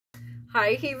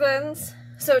Hi heathens!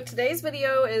 So today's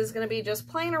video is going to be just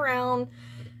playing around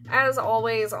as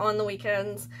always on the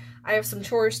weekends. I have some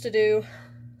chores to do,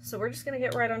 so we're just going to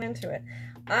get right on into it.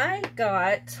 I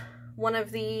got one of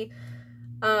the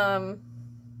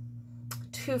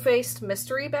Too Faced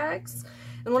mystery bags,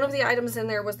 and one of the items in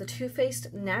there was the Too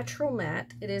Faced Natural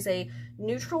Matte. It is a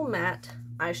neutral matte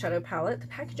eyeshadow palette. The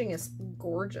packaging is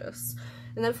gorgeous.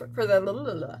 And then for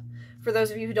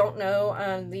those of you who don't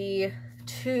know, the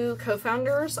two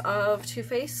co-founders of Too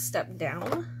Faced stepped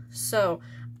down. So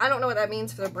I don't know what that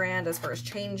means for the brand as far as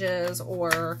changes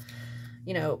or,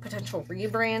 you know, potential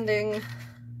rebranding,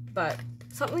 but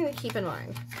something to keep in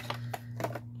mind.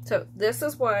 So this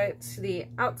is what the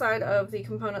outside of the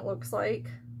component looks like.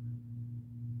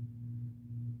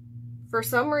 For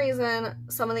some reason,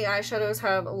 some of the eyeshadows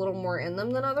have a little more in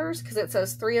them than others, because it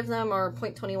says 3 of them are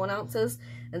 0.21 ounces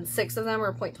and 6 of them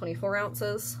are 0.24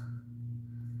 ounces.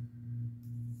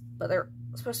 But they're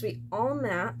supposed to be all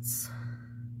mattes.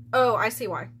 Oh, I see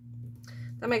why.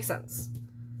 That makes sense.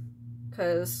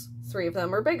 Because 3 of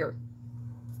them are bigger.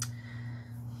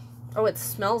 Oh, it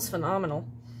smells phenomenal.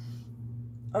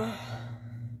 Oh,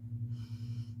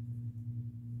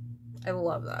 I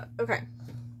love that. Okay.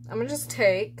 I'm going to just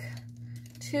take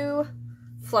 2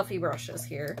 fluffy brushes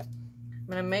here. I'm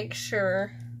going to make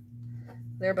sure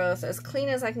they're both as clean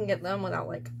as I can get them without,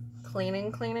 like,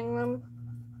 cleaning them.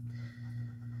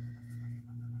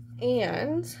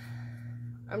 And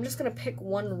I'm just going to pick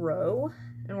one row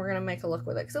and we're going to make a look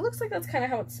with it, because it looks like that's kind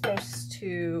of how it's supposed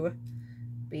to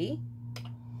be.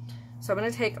 So I'm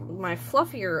going to take my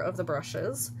fluffier of the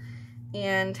brushes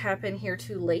and tap in here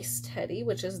to Lace Teddy,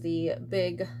 which is the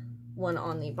big one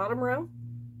on the bottom row.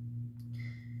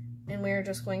 And we're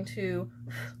just going to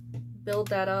build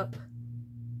that up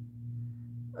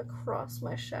across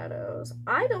my shadows.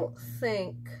 I don't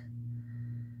think,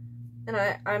 and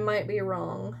I might be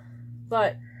wrong,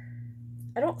 but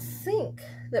I don't think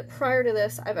that prior to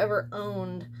this I've ever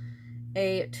owned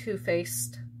a Too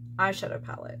Faced eyeshadow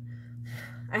palette.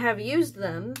 I have used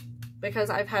them because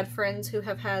I've had friends who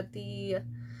have had the,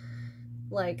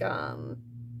 like,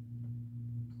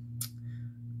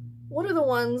 what are the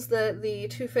ones that the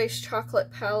Too Faced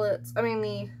chocolate palettes, I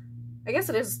guess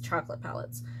it is chocolate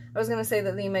palettes. I was going to say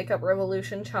that the Makeup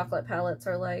Revolution chocolate palettes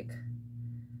are, like,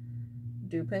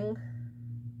 duping.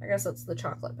 I guess it's the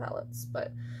chocolate palettes,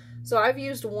 but, so I've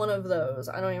used one of those.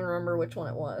 I don't even remember which one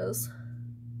it was.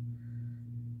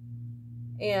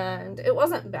 And it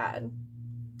wasn't bad.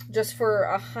 Just for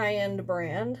a high-end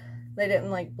brand, they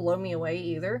didn't, like, blow me away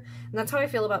either. And that's how I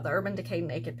feel about the Urban Decay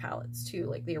Naked palettes, too,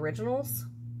 like the originals.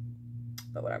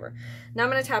 But whatever. Now I'm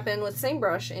going to tap in with the same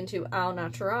brush into Au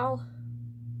Natural.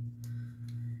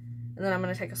 And then I'm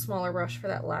going to take a smaller brush for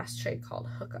that last shade called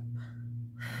Hookup.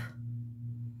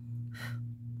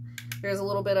 There's a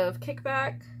little bit of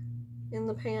kickback in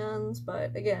the pans,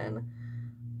 but again,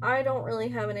 I don't really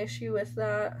have an issue with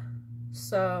that.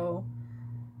 So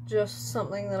just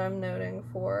something that I'm noting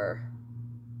for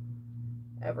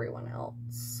everyone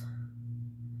else.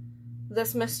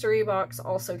 This mystery box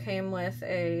also came with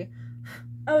a,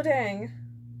 oh dang,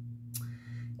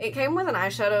 it came with an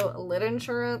eyeshadow lid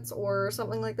insurance or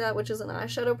something like that, which is an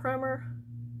eyeshadow primer,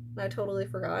 and I totally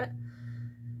forgot.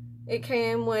 It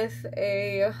came with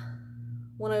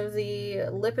one of the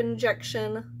lip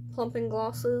injection plumping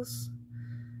glosses,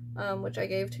 which I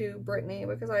gave to Brittany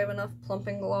because I have enough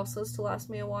plumping glosses to last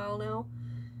me a while now.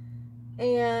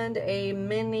 And a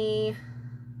mini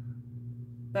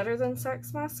Better Than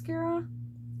Sex mascara.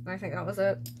 I think that was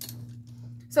it.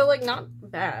 So, like, not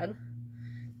bad.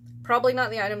 Probably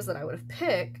not the items that I would have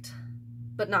picked,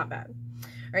 but not bad.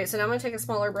 Alright, so now I'm going to take a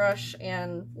smaller brush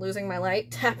and, losing my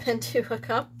light, tap into a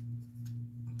cup.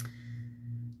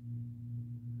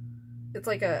 It's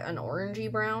like an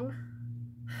orangey brown.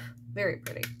 Very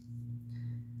pretty.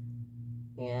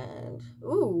 And,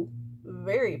 ooh,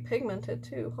 very pigmented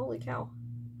too. Holy cow.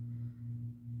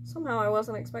 Somehow I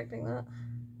wasn't expecting that.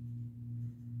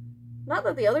 Not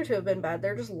that the other two have been bad,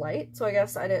 they're just light, so I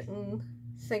guess I didn't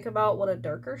think about what a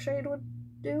darker shade would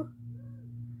do.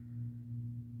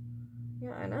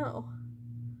 Yeah, I know.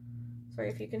 Sorry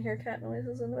if you can hear cat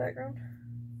noises in the background.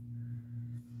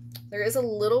 There is a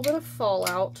little bit of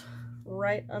fallout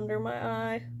right under my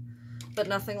eye, but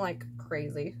nothing like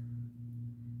crazy.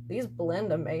 These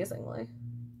blend amazingly.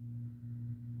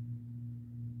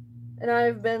 And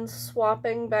I've been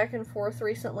swapping back and forth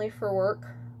recently for work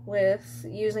with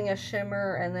using a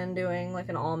shimmer and then doing like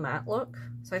an all matte look.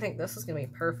 So I think this is going to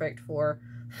be perfect for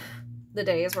the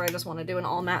days where I just want to do an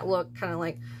all matte look, kind of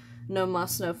like no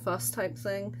muss, no fuss type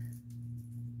thing.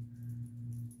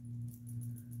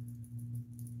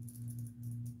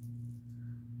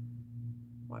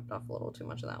 wiped off a little too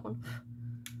much of that one.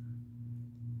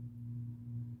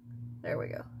 There we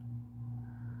go.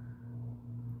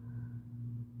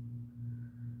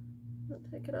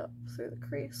 Take it up through the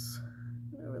crease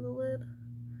and over the lid.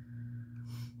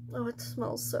 Oh, it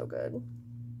smells so good.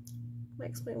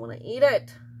 Makes me want to eat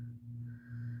it.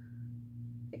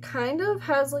 It kind of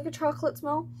has like a chocolate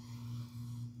smell,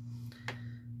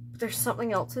 but there's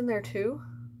something else in there too.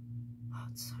 Oh,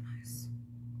 it's so nice.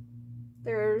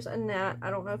 There's a gnat. I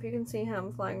don't know if you can see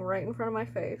him flying right in front of my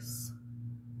face.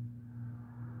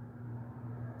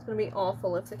 It's gonna be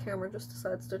awful if the camera just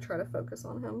decides to try to focus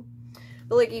on him.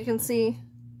 But like you can see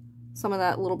some of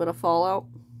that little bit of fallout.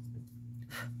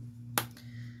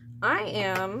 I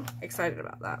am excited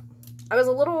about that. I was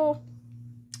a little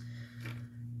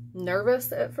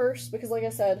nervous at first because like I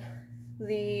said,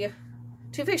 the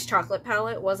Too Faced chocolate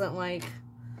palette wasn't like,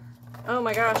 oh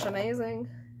my gosh, amazing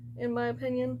in my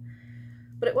opinion,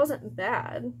 but it wasn't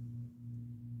bad.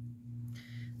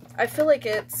 I feel like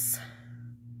it's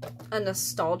a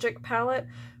nostalgic palette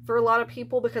for a lot of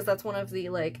people because that's one of the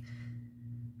like,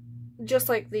 just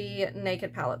like the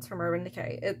Naked palettes from Urban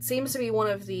Decay. It seems to be one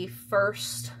of the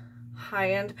first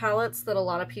high-end palettes that a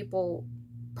lot of people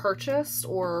purchased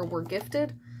or were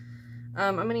gifted.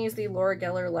 I'm going to use the Laura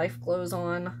Geller Life Glows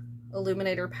On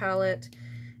Illuminator palette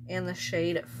and the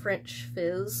shade French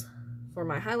Fizz for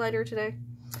my highlighter today.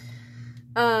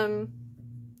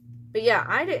 But yeah,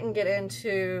 I didn't get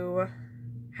into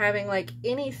having like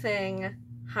anything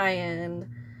high-end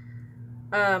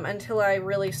until I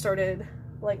really started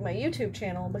like my YouTube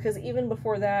channel, because even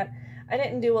before that I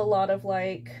didn't do a lot of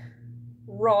like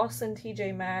Ross and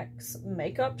TJ Maxx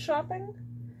makeup shopping.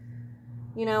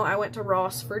 You know, I went to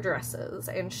Ross for dresses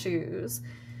and shoes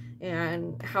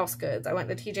and house goods. I went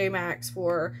to TJ Maxx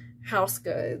for house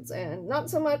goods and not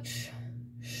so much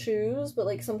shoes, but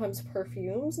like sometimes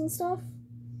perfumes and stuff.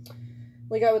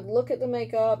 Like I would look at the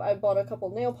makeup. I bought a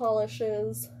couple nail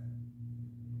polishes,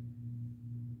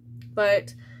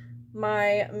 but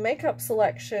my makeup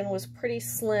selection was pretty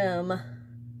slim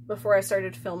before I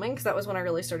started filming, because that was when I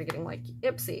really started getting like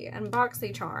Ipsy and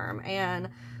BoxyCharm and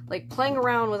like playing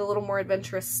around with a little more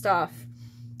adventurous stuff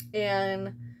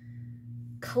and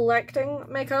collecting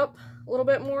makeup a little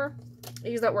bit more. I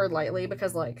use that word lightly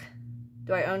because like,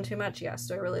 do I own too much? Yes.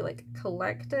 Do I really like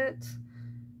collect it?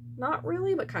 Not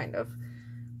really, but kind of.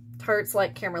 Tarte's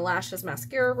like Camera Lashes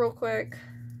mascara real quick.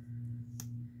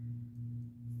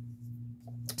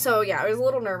 So yeah, I was a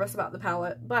little nervous about the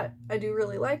palette, but I do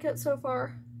really like it so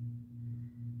far.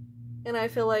 And I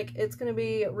feel like it's going to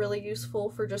be really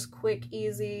useful for just quick,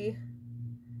 easy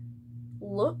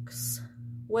looks,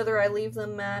 whether I leave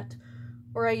them matte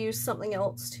or I use something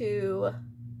else to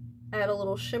add a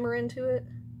little shimmer into it.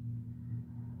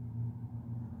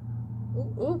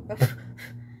 Ooh, ooh.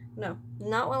 No,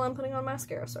 not while I'm putting on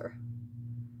mascara, sir.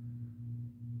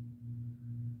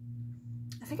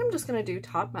 I think I'm just going to do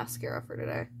top mascara for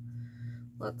today.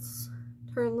 Let's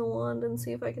turn the wand and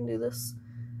see if I can do this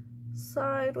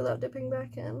side without dipping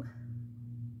back in.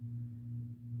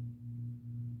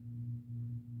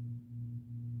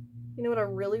 You know what I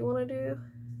really want to do?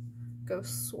 Go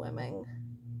swimming.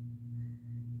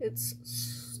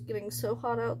 It's getting so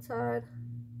hot outside.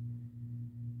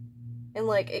 And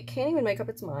like, it can't even make up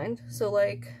its mind. So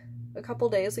like, a couple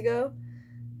days ago,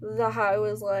 the high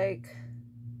was like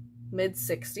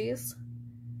mid-60s.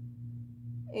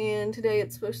 And today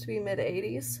it's supposed to be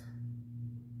mid-80s.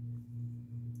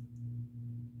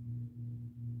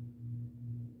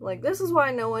 Like, this is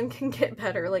why no one can get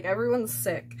better. Like, everyone's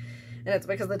sick. And it's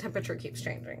because the temperature keeps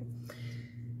changing.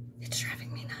 It's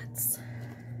driving me nuts.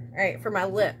 Alright, for my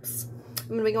lips, I'm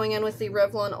going to be going in with the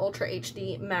Revlon Ultra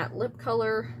HD Matte Lip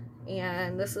Color.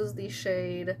 And this is the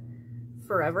shade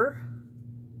Forever.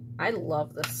 I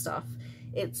love this stuff.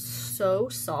 It's so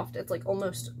soft. It's like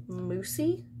almost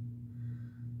moussey.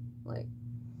 Like,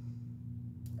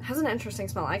 it has an interesting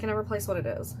smell. I can never place what it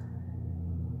is.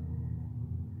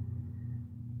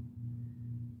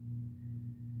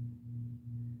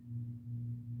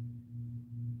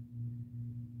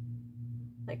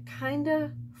 Like,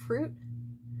 kinda fruit.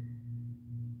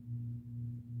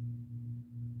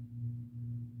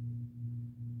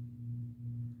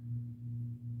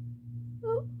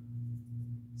 Oh.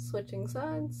 Switching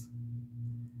sides.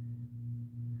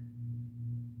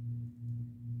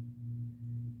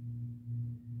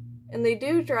 And they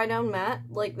do dry down matte.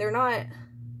 Like, they're not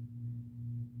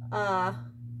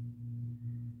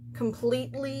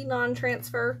completely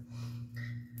non-transfer.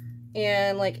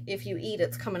 And like, if you eat,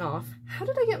 it's coming off. How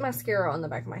did I get mascara on the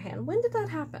back of my hand? When did that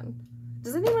happen?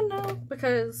 Does anyone know?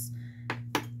 Because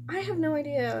I have no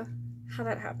idea how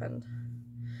that happened.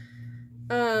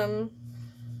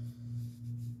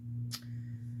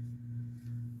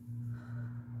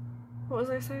 What was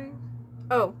I saying?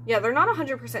 Oh, yeah, they're not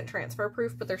 100% transfer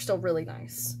proof, but they're still really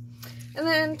nice. And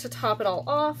then to top it all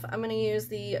off, I'm going to use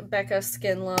the Becca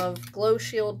Skin Love Glow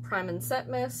Shield Prime and Set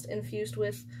Mist infused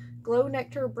with Glow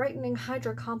Nectar Brightening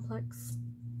Hydra Complex.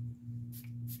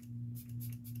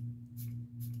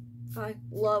 I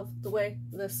love the way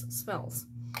this smells.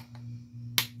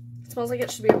 It smells like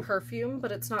it should be a perfume,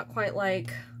 but it's not quite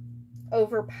like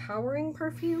overpowering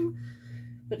perfume,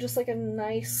 but just like a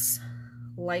nice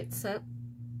light scent.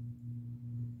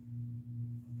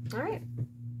 All right.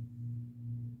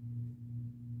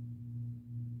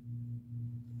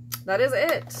 That is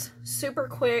it. Super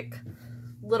quick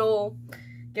little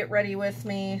get ready with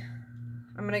me.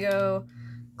 I'm gonna go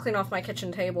clean off my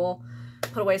kitchen table,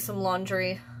 put away some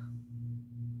laundry,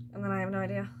 and then I have no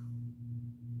idea.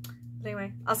 But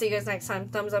anyway, I'll see you guys next time.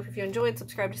 Thumbs up if you enjoyed,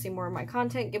 subscribe to see more of my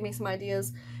content, give me some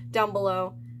ideas down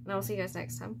below, and I will see you guys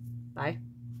next time. Bye.